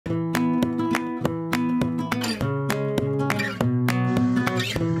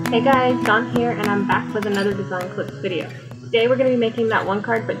Hey guys, Dawn here, and I'm back with another Design Clips video. Today we're going to be making that one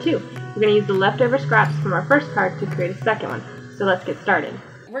card but two. We're going to use the leftover scraps from our first card to create a second one. So let's get started.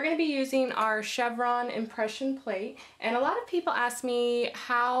 We're going to be using our Chevron Impression Plate, and a lot of people ask me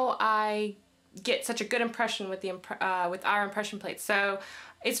how I get such a good impression with our impression plate. So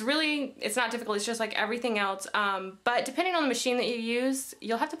it's not difficult, it's just like everything else, but depending on the machine that you use,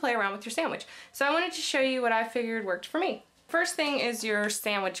 you'll have to play around with your sandwich. So I wanted to show you what I figured worked for me. First thing is your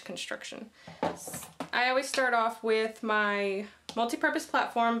sandwich construction. I always start off with my multi-purpose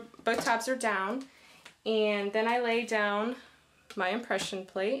platform, both tabs are down, and then I lay down my impression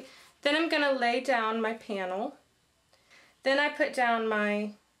plate. Then I'm going to lay down my panel. Then I put down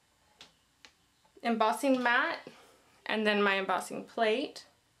my embossing mat, and then my embossing plate.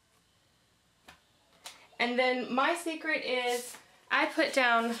 And then my secret is I put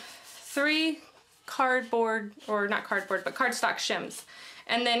down 3 cardboard, or not cardboard, but cardstock shims.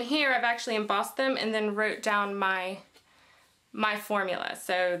 And then here I've actually embossed them and then wrote down my formula,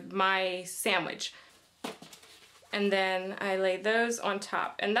 so my sandwich. And then I lay those on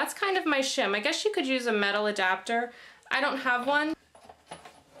top. And that's kind of my shim. I guess you could use a metal adapter. I don't have one.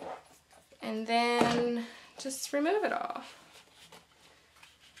 And then just remove it off.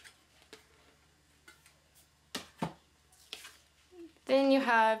 Then you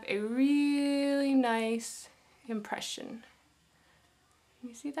have a really nice impression. Can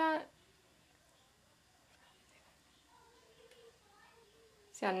you see that?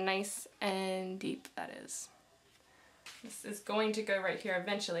 See how nice and deep that is. This is going to go right here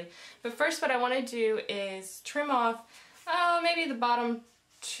eventually. But first what I want to do is trim off, maybe the bottom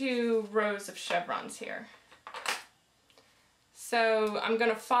 2 rows of chevrons here. So I'm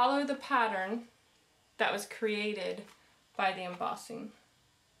going to follow the pattern that was created by the embossing.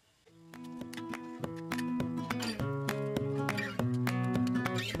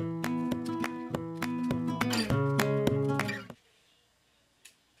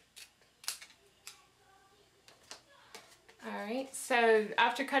 Alright, so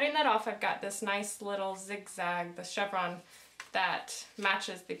after cutting that off, I've got this nice little zigzag, the chevron, that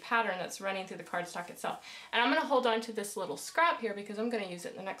matches the pattern that's running through the cardstock itself. And I'm going to hold on to this little scrap here because I'm going to use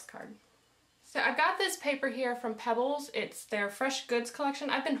it in the next card. So I've got this paper here from Pebbles. It's their fresh goods collection.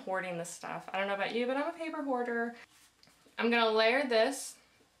 I've been hoarding this stuff. I don't know about you, but I'm a paper hoarder. I'm going to layer this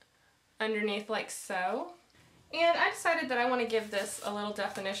underneath like so. And I decided that I want to give this a little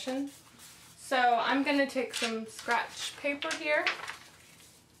definition. So I'm going to take some scratch paper here,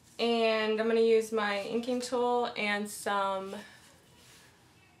 and I'm going to use my inking tool and some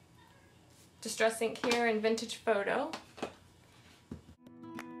Distress ink here in Vintage Photo.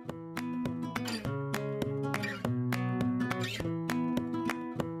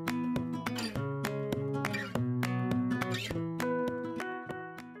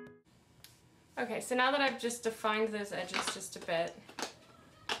 Okay, so now that I've just defined those edges just a bit,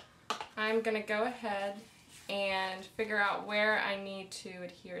 I'm going to go ahead and figure out where I need to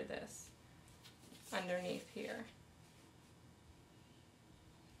adhere this underneath here.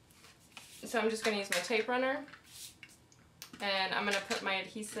 So I'm just going to use my tape runner, and I'm going to put my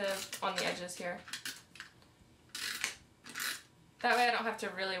adhesive on the edges here. That way I don't have to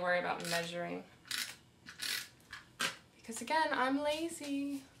really worry about measuring. Because again, I'm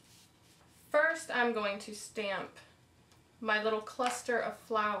lazy. First I'm going to stamp my little cluster of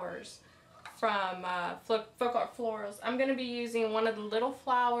flowers from Florals. I'm going to be using one of the little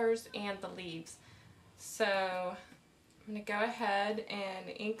flowers and the leaves. So I'm going to go ahead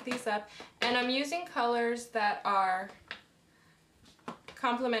and ink these up. And I'm using colors that are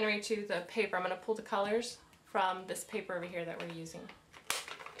complementary to the paper. I'm going to pull the colors from this paper over here that we're using.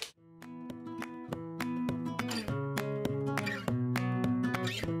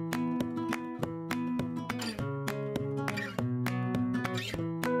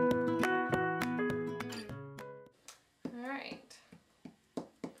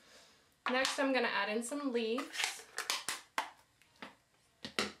 Next I'm going to add in some leaves.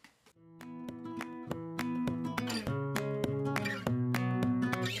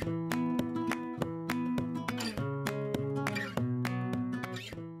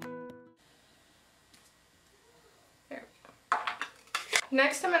 There we go.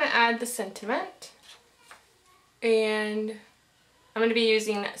 Next I'm going to add the sentiment, and I'm going to be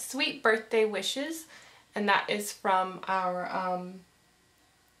using Sweet Birthday Wishes, and that is from our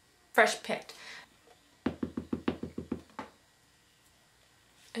Fresh Picked.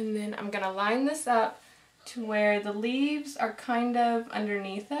 And then I'm going to line this up to where the leaves are kind of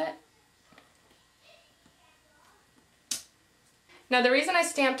underneath it. Now the reason I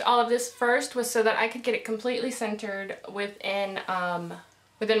stamped all of this first was so that I could get it completely centered within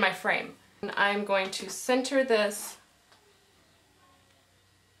within my frame. And I'm going to center this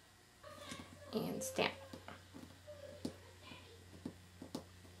and stamp.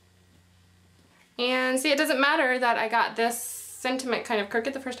 And see, it doesn't matter that I got this sentiment kind of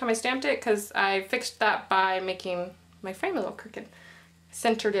crooked the first time I stamped it, because I fixed that by making my frame a little crooked.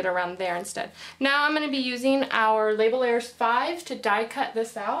 Centered it around there instead. Now I'm going to be using our Label Layers 5 to die cut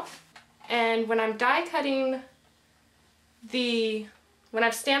this out. And when I'm die cutting when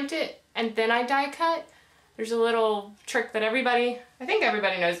I've stamped it and then I die cut, there's a little trick that I think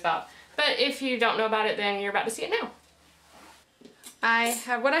everybody knows about. But if you don't know about it, then you're about to see it now.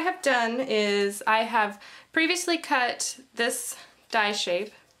 What I have done is I have previously cut this die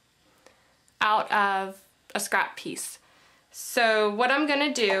shape out of a scrap piece. So what I'm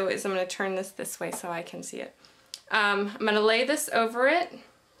going to do is I'm going to turn this way so I can see it. I'm going to lay this over it,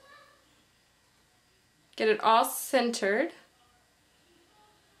 get it all centered,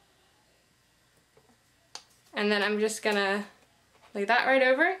 and then I'm just going to lay that right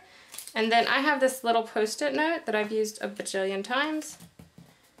over. And then I have this little post-it note that I've used a bajillion times,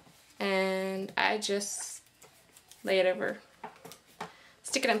 and I just lay it over,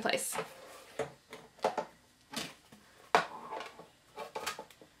 stick it in place.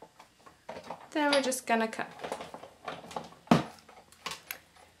 Then we're just gonna cut.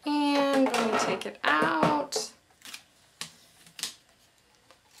 And when we take it out,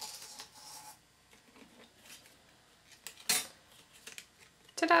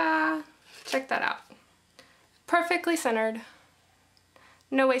 ta-da! Check that out. Perfectly centered.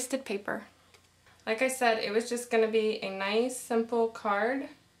 No wasted paper. Like I said, it was just gonna be a nice, simple card.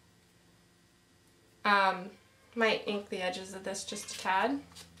 Might ink the edges of this just a tad,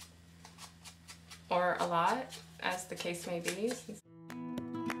 or a lot, as the case may be.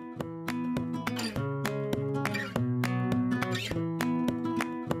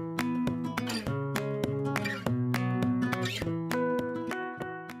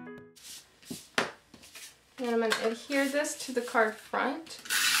 And I'm going to adhere this to the card front.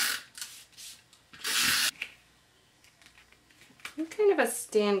 I'm kind of a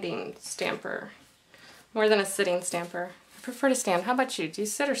standing stamper, more than a sitting stamper. I prefer to stand. How about you? Do you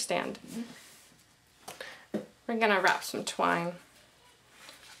sit or stand? We're going to wrap some twine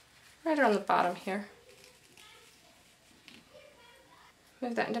right around the bottom here.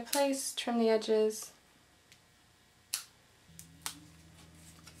 Move that into place, trim the edges.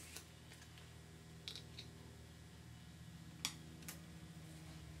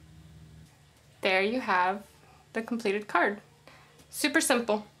 There you have the completed card. Super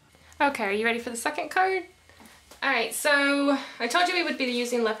simple. Okay, are you ready for the second card? Alright, so I told you we would be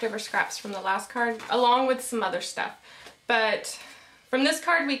using leftover scraps from the last card along with some other stuff. But from this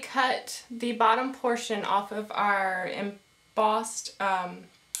card we cut the bottom portion off of our embossed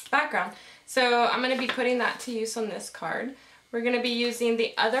background. So I'm going to be putting that to use on this card. We're going to be using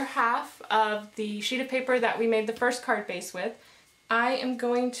the other half of the sheet of paper that we made the first card base with. I am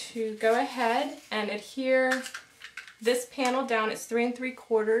going to go ahead and adhere this panel down. It's 3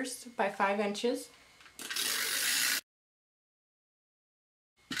 3/4 by 5 inches.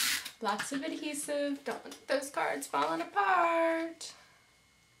 Lots of adhesive, don't want those cards falling apart.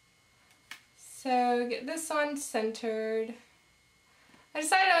 So get this on centered. I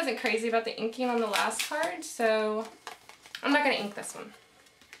decided I wasn't crazy about the inking on the last card, so I'm not going to ink this one.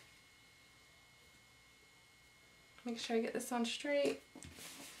 Make sure I get this on straight.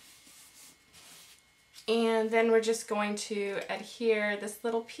 And then we're just going to adhere this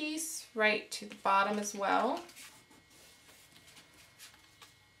little piece right to the bottom as well.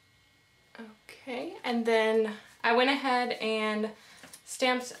 Okay, and then I went ahead and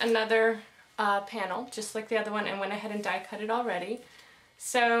stamped another panel, just like the other one, and went ahead and die cut it already.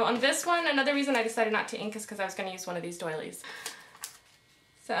 So on this one, another reason I decided not to ink is because I was going to use one of these doilies.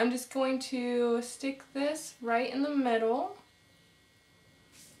 So I'm just going to stick this right in the middle.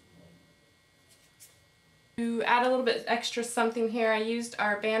 To add a little bit extra something here, I used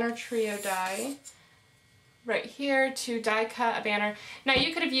our Banner Trio die right here to die cut a banner. Now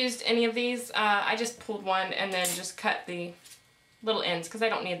you could have used any of these. I just pulled one and then just cut the little ends because I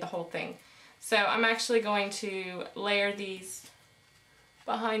don't need the whole thing. So I'm actually going to layer these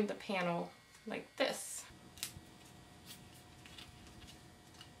behind the panel like this.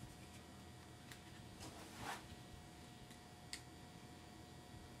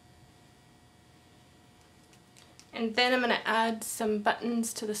 And then I'm going to add some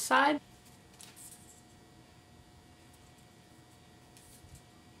buttons to the side.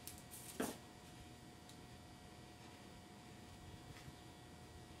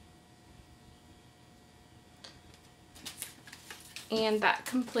 and that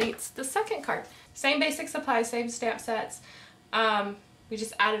completes the second card. Same basic supplies, same stamp sets. We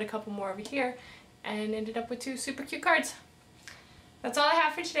just added a couple more over here and ended up with 2 super cute cards. That's all I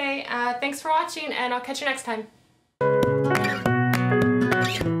have for today. Thanks for watching, and I'll catch you next time.